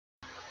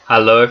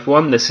Hello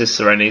everyone, this is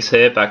Serenis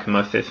here, back in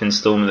my 5th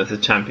installment of the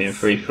Champion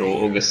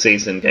Free-For-All August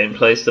season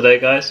gameplays today,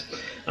 guys.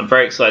 I'm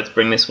very excited to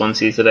bring this one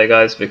to you today,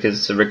 guys, because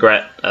it's a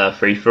Regret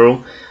Free-For-All.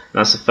 And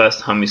that's the first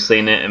time we've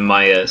seen it in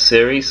my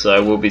series, so I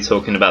will be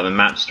talking about the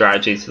map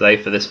strategy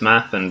today for this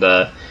map, and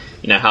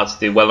how to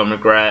do well on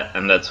Regret,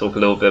 and talk a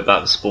little bit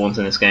about the spawns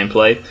in this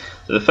gameplay.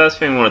 So the first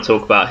thing I want to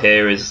talk about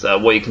here is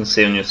what you can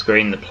see on your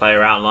screen, the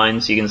player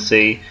outlines. You can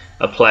see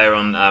a player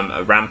on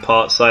a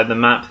rampart side of the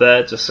map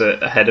there, just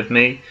ahead of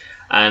me.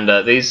 And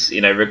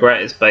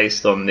Regret is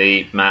based on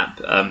the map,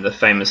 the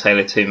famous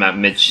Halo 2 map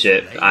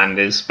Midship, and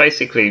is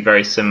basically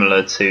very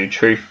similar to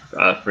True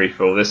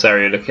Free-For-All. This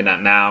area you're looking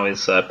at now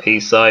is P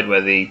side, where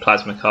the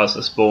plasma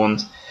caster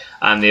spawns,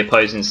 and the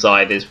opposing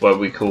side is what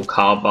we call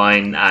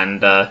Carbine,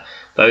 and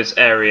those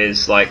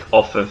areas like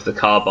off of the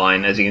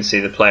Carbine, as you can see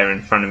the player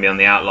in front of me on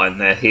the outline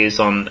there, he is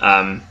on,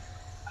 I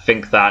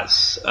think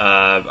that's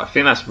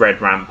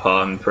red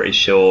rampart, I'm pretty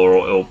sure,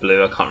 or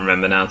blue, I can't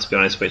remember now to be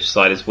honest which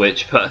side is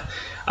which, but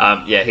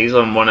yeah, he's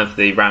on one of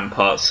the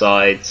rampart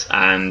sides,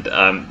 and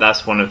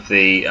that's one of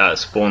the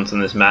spawns on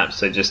this map.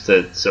 So just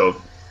to sort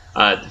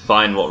of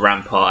define what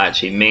rampart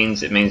actually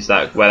means, it means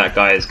that where that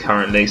guy is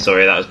currently,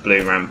 sorry, that was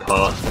blue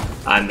rampart,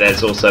 and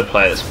there's also a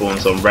player that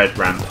spawns on red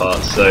rampart,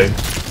 so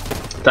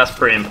that's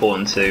pretty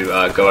important to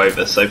go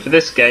over. So for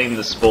this game,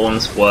 the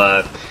spawns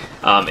were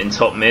in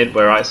top mid,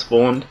 where I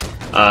spawned,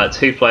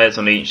 2 players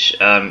on each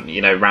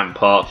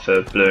rampart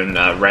for blue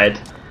and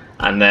red.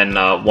 And then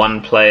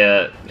one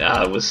player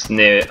was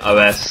near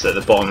OS at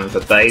the bottom of the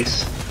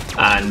base,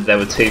 and there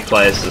were 2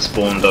 players that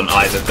spawned on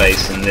either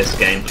base in this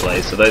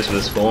gameplay. So those were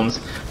the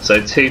spawns.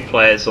 So 2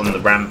 players on the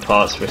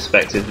ramparts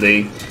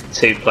respectively,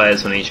 2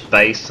 players on each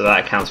base, so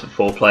that accounts for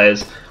 4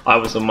 players. I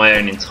was on my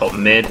own in top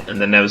mid,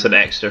 and then there was an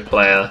extra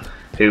player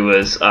who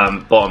was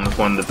bottom of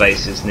one of the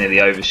bases near the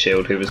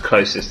overshield, who was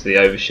closest to the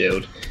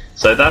overshield.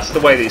 So that's the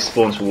way these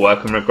spawns will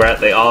work on Regret.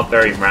 They are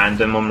very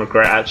random on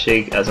Regret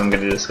actually, as I'm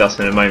going to discuss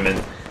in a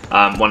moment.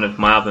 One of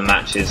my other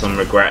matches on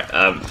Regret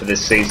for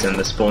this season,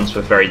 the spawns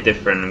were very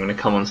different. I'm going to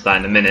come on to that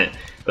in a minute.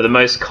 But the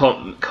most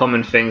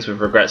common things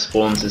with Regret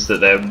spawns is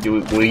that there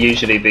will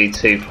usually be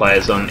 2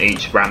 players on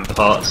each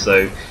rampart.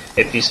 So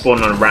if you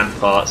spawn on a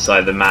rampart side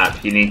of the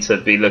map, you need to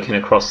be looking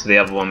across to the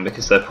other one,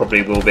 because there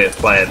probably will be a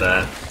player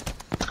there.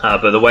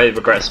 But the way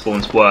Regret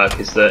spawns work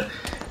is that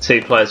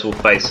 2 players will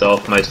face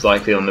off, most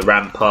likely on the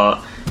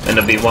rampart. Then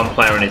there'll be 1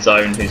 player on his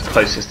own who's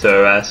closest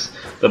to OS.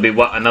 There'll be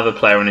another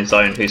player on his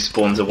own who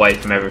spawns away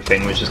from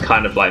everything, which is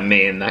kind of like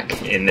me in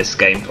this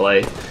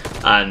gameplay.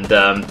 And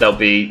there'll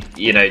be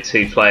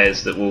 2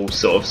 players that will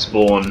sort of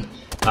spawn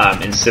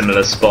in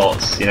similar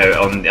spots,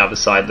 on the other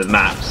side of the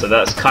map. So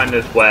that's kind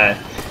of where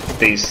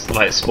these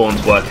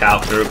spawns work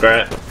out for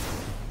Regret.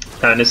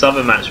 Now in this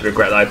other match of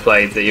Regret that I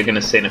played, that you're going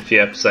to see in a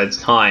few episodes'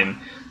 time,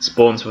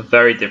 spawns were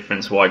very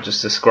different to what I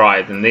just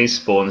described, and these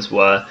spawns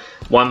were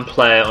 1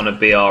 player on a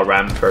BR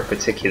ramp for a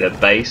particular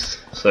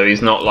base, so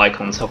he's not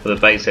like on top of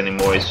the base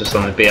anymore, he's just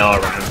on the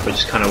BR ramp, which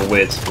is kind of a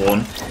weird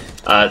spawn.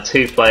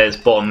 2 players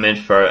bottom mid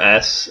for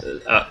S,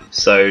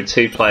 so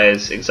 2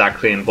 players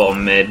exactly in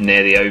bottom mid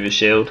near the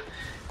overshield,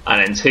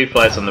 and then 2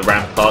 players on the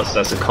ramparts.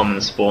 That's a common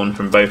spawn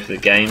from both of the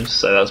games,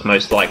 so that's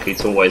most likely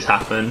to always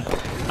happen.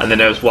 And then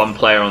there was 1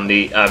 player on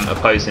the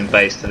opposing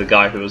base to the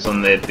guy who was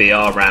on the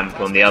BR ramp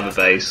on the other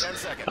base.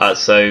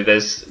 So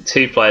there's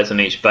 2 players on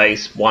each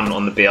base, 1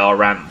 on the BR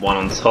ramp, 1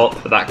 on top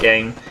for that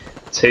game.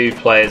 2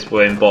 players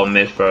were in bottom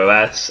mid for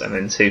OS, and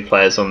then 2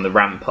 players on the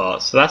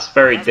rampart. So that's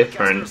very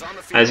different.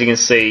 As you can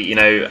see,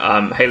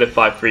 Halo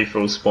 5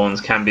 free-for-all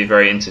spawns can be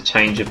very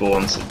interchangeable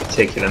on some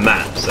particular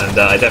maps, and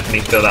I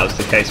definitely feel that was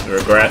the case with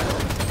Regret.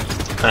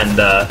 And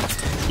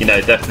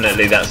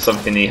definitely that's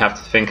something that you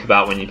have to think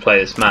about when you play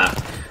this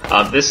map.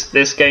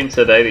 This game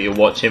today that you're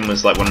watching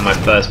was like one of my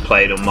first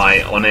played on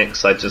my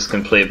Onyx. I just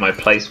completed my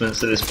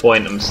placements at this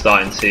point. I'm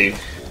starting to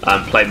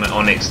play my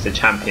Onyx to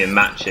champion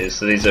matches,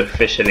 so these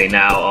officially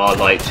now are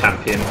like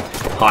champion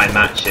high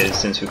matches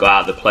since we got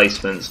out of the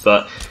placements.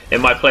 But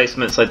in my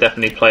placements I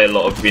definitely play a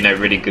lot of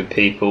really good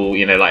people,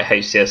 like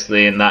HCS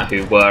Lee and that,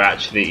 who were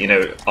actually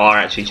are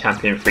actually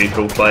champion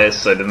free-for-all players,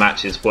 so the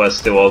matches were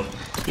still of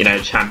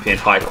champion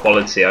high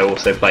quality. I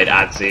also played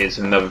Adzi as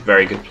another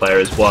very good player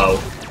as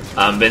well.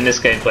 But in this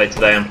gameplay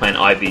today I'm playing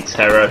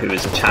TeRroR, who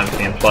is a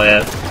champion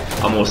player.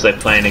 I'm also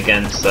playing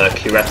against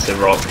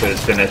QUERETAROCK, who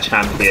has been a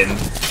champion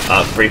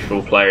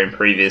free-for-all player in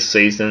previous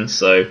seasons,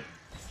 so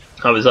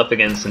I was up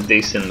against some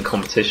decent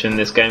competition in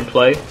this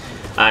gameplay.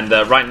 And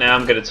right now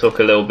I'm going to talk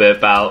a little bit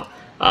about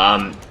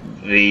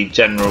the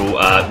general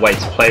way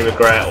to play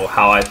Regret, or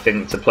how I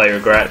think to play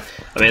Regret.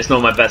 I mean, it's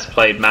not my best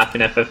played map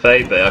in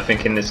FFA, but I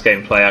think in this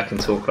gameplay I can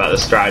talk about the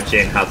strategy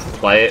and how to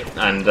play it,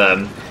 and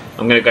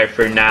I'm going to go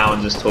through now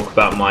and just talk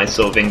about my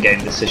sort of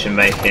in-game decision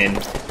making,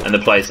 and the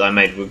plays I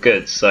made were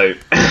good. So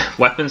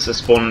weapons are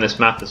spawned on this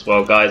map as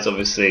well, guys.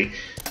 Obviously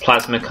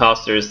plasma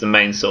caster is the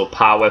main sort of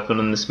power weapon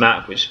on this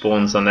map, which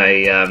spawns on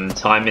a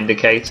time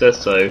indicator,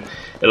 so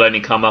it'll only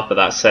come up at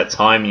that set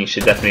time, and you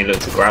should definitely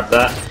look to grab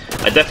that.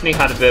 I definitely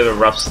had a bit of a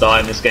rough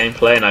start in this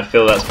gameplay, and I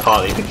feel that's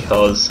partly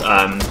because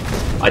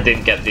I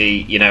didn't get the,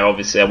 you know,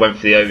 obviously I went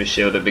for the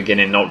overshield at the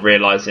beginning, not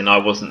realising I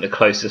wasn't the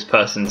closest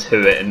person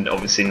to it, and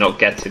obviously not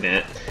getting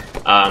it.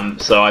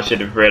 So I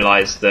should have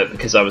realised that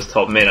because I was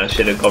top mid, I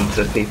should have gone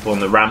for the people on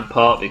the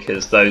rampart,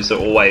 because those are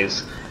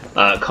always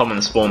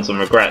common spawns on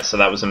Regret, so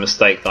that was a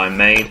mistake that I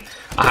made.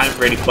 I hadn't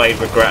really played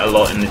Regret a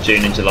lot in the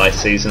June and July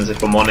seasons,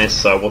 if I'm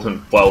honest, so I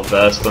wasn't well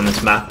versed on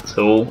this map at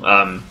all.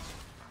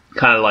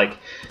 Kind of like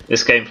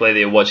this gameplay that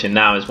you're watching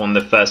now is one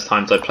of the first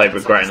times I played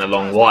Regret in a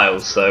long while,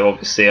 so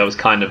obviously I was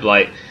kind of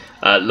like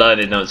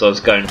learning as I was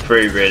going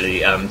through,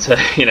 really,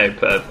 to, you know,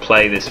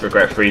 play this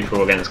Regret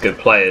free-for-all against good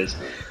players.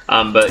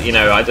 But, you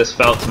know, I just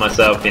felt to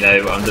myself, you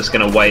know, I'm just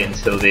going to wait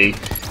until the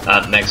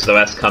next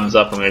OS comes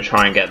up. I'm going to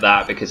try and get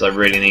that, because I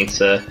really need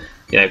to,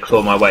 you know,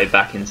 claw my way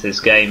back into this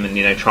game and,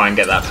 you know, try and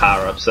get that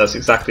power up. So that's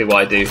exactly what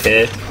I do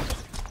here.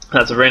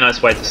 That's a really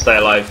nice way to stay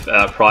alive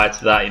prior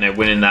to that, you know,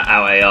 winning that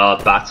out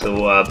AR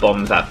battle,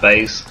 bomb that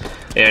phase.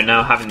 You know,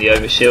 now having the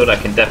overshield, I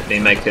can definitely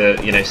make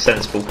a, you know,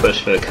 sensible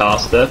push for the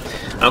caster.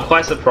 I'm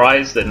quite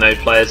surprised that no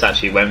players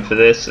actually went for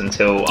this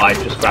until I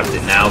just grabbed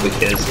it now,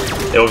 because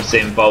they're obviously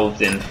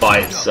involved in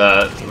fights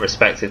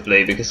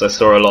respectively, because I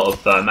saw a lot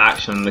of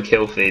action on the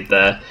kill feed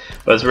there.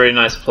 But it was a really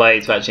nice play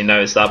to actually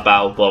notice that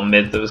battle bomb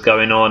mid that was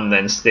going on, and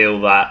then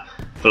steal that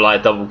for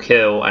like double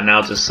kill, and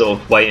now just sort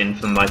of waiting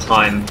for my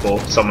time for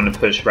someone to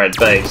push red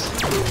base.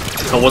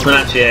 I wasn't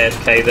actually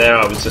AFK there,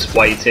 I was just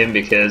waiting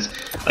because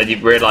I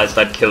realised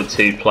I'd killed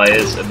 2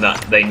 players and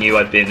that they knew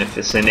I'd be in the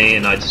vicinity,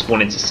 and I just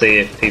wanted to see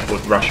if people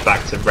would rush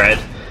back to red,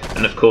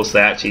 and of course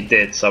they actually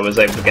did, so I was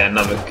able to get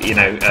another, you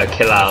know,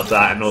 kill out of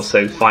that, and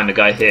also find a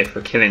guy here for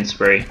a killing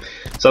spree.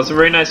 So it's a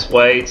really nice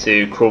way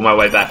to crawl my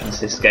way back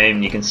into this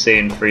game. You can see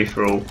in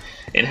free-for-all,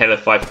 in Halo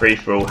 5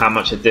 free-for-all, how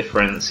much a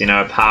difference, you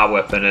know, a power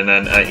weapon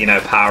and a, you know,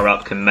 power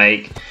up can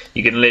make.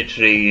 You can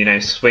literally, you know,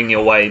 swing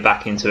your way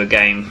back into a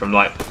game from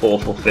like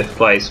 4th or 5th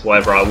place,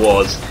 wherever I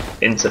was,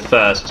 into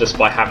 1st, just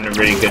by having a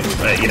really good,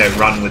 you know,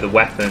 run with the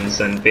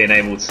weapons and being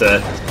able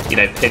to, you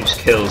know, pinch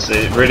kills.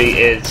 It really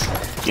is,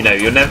 you know,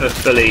 you're never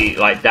fully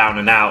like down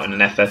and out in an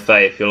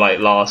FFA if you're like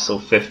last or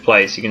 5th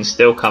place. You can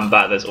still come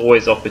back. There's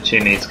always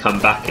opportunity to come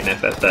back in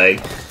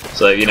FFA.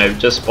 So, you know,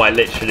 just by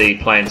literally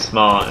playing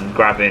smart and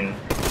grabbing,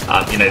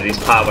 you know, these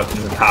power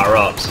weapons and power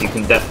ups, you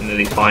can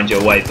definitely find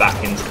your way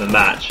back into the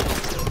match.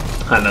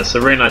 And that's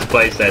a really nice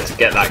place there to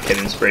get that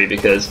killing spree,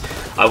 because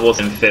I was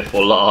in 5th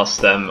or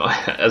last,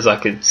 as I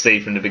could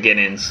see from the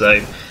beginning. So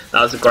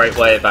that was a great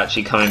way of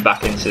actually coming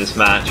back into this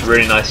match.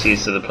 Really nice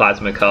use of the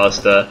plasma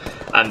caster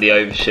and the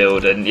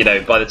overshield, and, you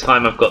know, by the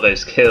time I've got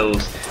those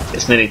kills,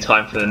 it's nearly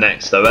time for the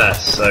next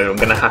OS. So I'm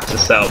going to have to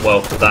set up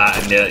well for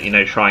that, and, you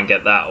know, try and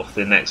get that off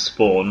the next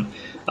spawn.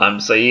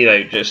 So, you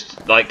know,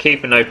 just like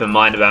keep an open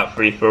mind about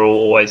free-for-all,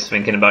 always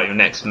thinking about your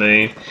next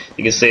move.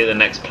 You can see the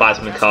next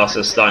plasma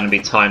caster is starting to be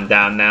timed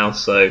down now,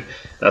 so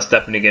that's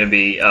definitely going to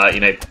be, you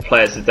know,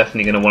 players are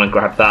definitely going to want to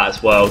grab that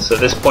as well. So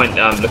at this point,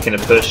 I'm looking to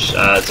push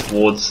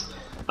towards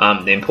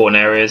the important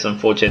areas.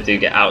 Unfortunately, I do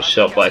get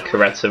outshot by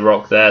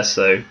QUERETAROCK there,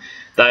 so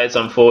that is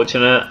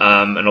unfortunate,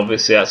 and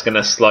obviously that's going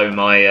to slow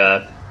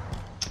my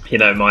you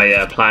know,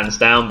 my plans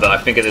down. But I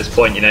think at this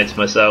point, you know, to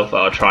myself,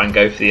 I'll try and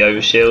go for the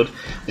overshield.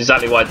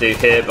 Exactly what I do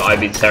here, but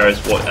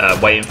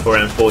TeRroR's waiting for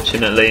it,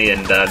 unfortunately,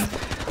 and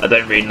I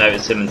don't really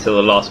notice him until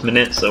the last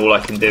minute. So all I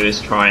can do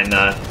is try and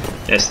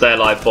you know, stay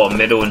alive bottom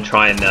middle and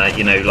try and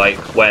you know,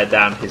 like wear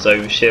down his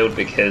overshield,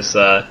 because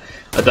I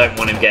don't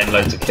want him getting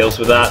loads of kills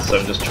with that. So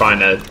I'm just trying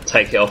to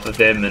take it off of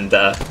him, and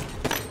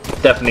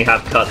definitely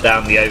have cut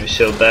down the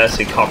overshield there,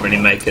 so he can't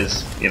really make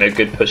as, you know,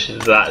 good pushes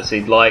of that as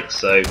he'd like.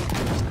 So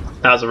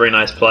that was a really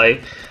nice play.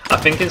 I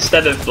think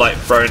instead of like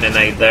throwing a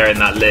nade there in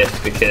that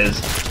lift, because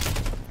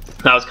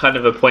that was kind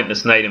of a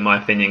pointless nade in my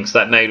opinion, because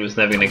that nade was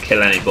never going to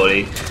kill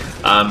anybody.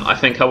 I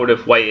think I would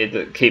have waited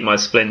to keep my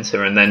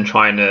splinter and then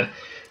trying to,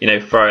 you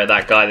know, throw at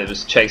that guy that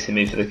was chasing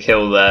me for the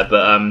kill there.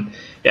 But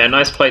yeah,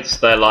 nice play to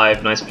stay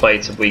alive, nice play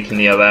to weaken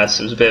the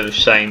OS. It was a bit of a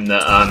shame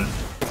that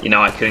you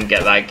know, I couldn't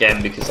get that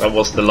again, because I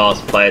was the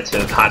last player to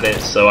have had it,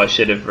 so I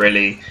should have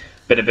really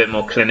been a bit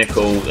more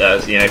clinical,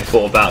 you know,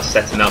 thought about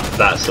setting up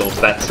that sort of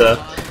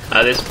better.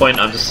 At this point,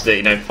 I'm just,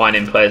 you know,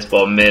 finding players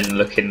bottom mid and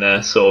looking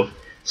to sort of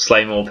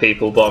slay more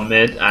people bottom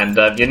mid.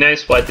 And you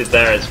notice what I did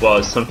there as well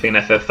is something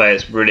in FFA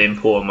is really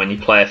important when you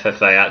play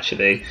FFA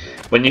actually.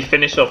 When you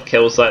finish off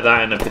kills like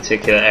that in a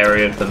particular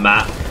area of the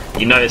map,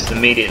 you notice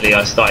immediately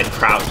I started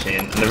crouching.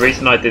 And the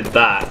reason I did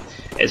that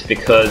is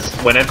because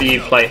whenever you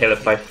play Halo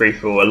 5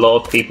 free-for-all, a lot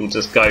of people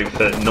just go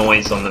for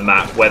noise on the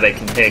map where they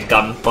can hear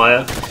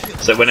gunfire.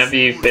 So whenever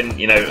you've been,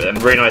 you know, a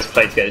really nice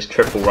play to get this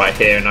triple right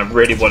here, and I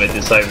really wanted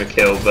this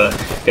overkill, but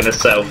going to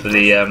settle for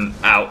the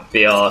out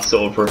BR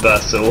sort of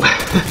reversal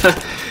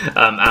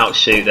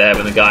outshoot there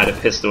when the guy had a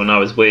pistol and I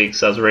was weak,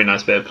 so that was a really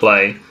nice bit of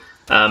play.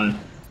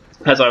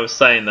 As I was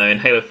saying though, in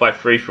Halo 5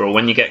 free-for-all,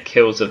 when you get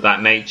kills of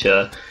that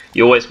nature,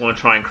 you always want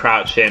to try and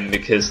crouch in,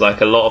 because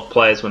like a lot of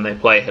players when they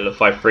play Halo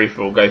 5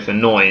 free-for-all go for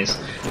noise,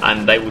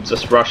 and they will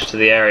just rush to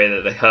the area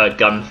that they heard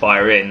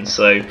gunfire in.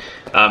 So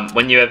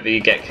when you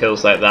get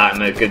kills like that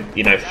and a good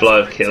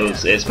flow of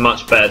kills, it's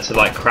much better to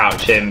like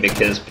crouch in,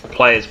 because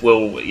players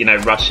will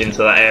rush into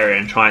that area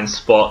and try and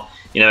spot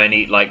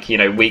any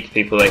weak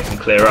people they can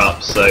clear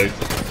up. So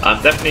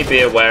definitely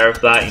be aware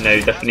of that.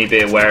 Definitely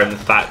be aware of the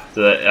fact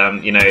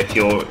that if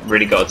you're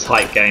really got a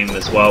tight game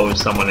as well with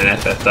someone in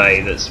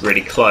FFA that's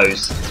really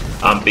close,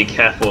 be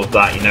careful of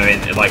that.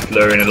 In like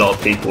luring a lot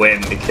of people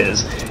in,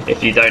 because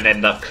if you don't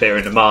end up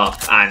clearing them up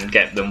and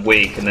get them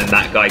weak, and then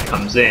that guy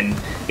comes in,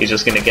 he's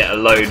just going to get a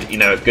load,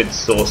 a good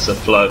source of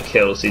flow of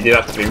kills. So you do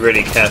have to be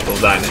really careful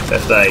of that in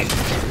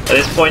FFA. At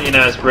this point,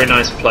 it's a really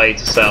nice play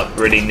to set up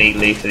really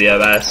neatly for the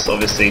OS,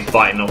 obviously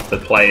fighting off the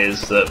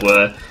players that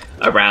were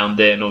around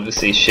it and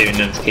obviously shooting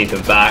them to keep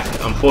them back.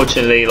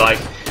 Unfortunately, like,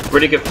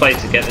 really good play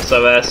to get this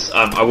OS.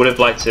 I would have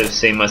liked to have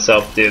seen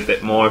myself do a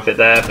bit more of it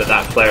there, but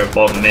that player at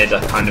bottom mid,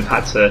 I kind of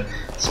had to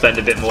spend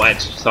a bit more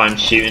extra time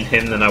shooting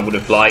him than I would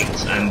have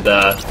liked, and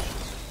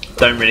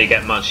don't really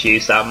get much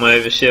use out of my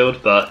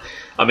overshield, but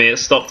I mean, it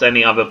stopped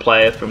any other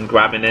player from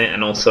grabbing it,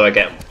 and also I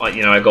got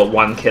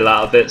 1 kill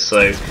out of it,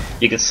 so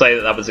you could say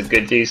that was a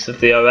good use of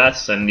the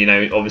OS, and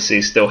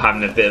obviously still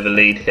having a bit of a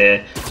lead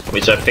here,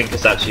 which I think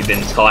has actually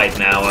been tied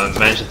now. I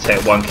managed to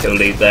take a 1 kill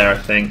lead there, I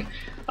think.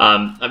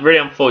 I'm really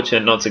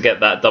unfortunate not to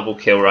get that double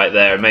kill right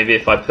there. Maybe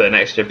if I put an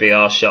extra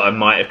BR shot, I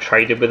might have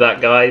traded with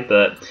that guy,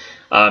 but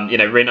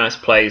really nice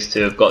plays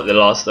to have got the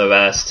last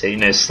OS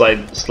to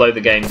slow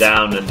the game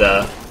down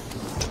and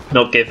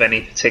not give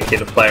any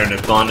particular player an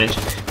advantage.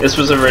 This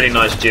was a really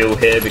nice duel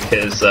here,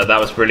 because that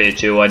was really a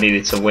duel I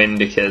needed to win,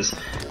 because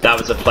that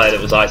was a player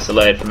that was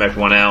isolated from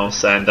everyone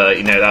else, and that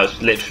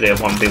was literally a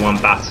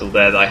 1v1 battle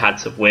there that I had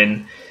to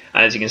win.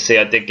 And as you can see,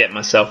 I did get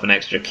myself an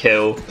extra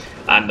kill,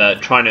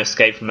 and trying to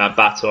escape from that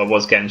battle, I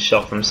was getting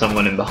shot from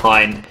someone in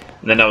behind,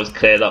 and then I was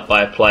cleared up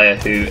by a player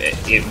who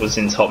it was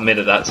in top mid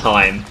at that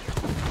time.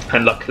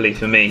 And luckily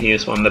for me, he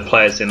was one of the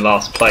players in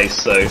last place,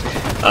 so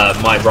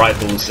my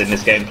rivals in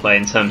this gameplay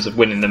in terms of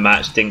winning the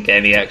match didn't get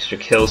any extra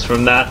kills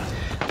from that.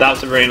 That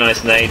was a really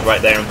nice nade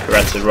right there on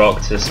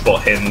QUERETAROCK to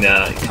spot him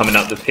coming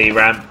up the P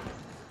ramp.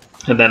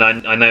 And then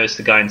I noticed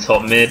the guy in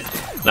top mid,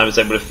 and I was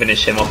able to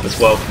finish him off as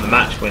well for the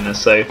match winner.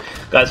 So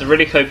guys, I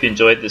really hope you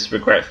enjoyed this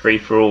Regret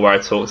free-for-all, where I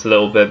talked a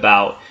little bit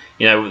about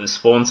the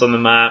spawns on the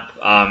map,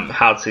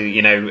 how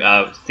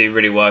to do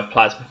really well with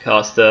Plasma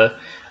Caster,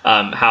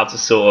 how to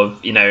sort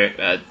of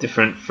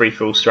different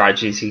free-for-all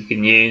strategies you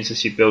can use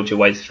as you build your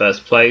way to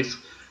first place.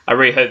 I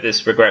really hope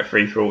this Regret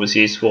free-for-all was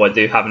useful. I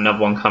do have another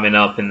one coming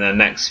up in the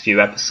next few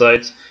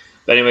episodes.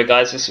 But anyway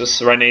guys, this was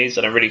TeRroR,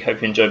 and I really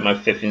hope you enjoyed my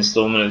 5th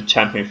installment of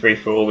Champion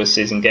Free-for-all August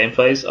season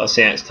gameplays. I'll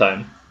see you next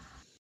time.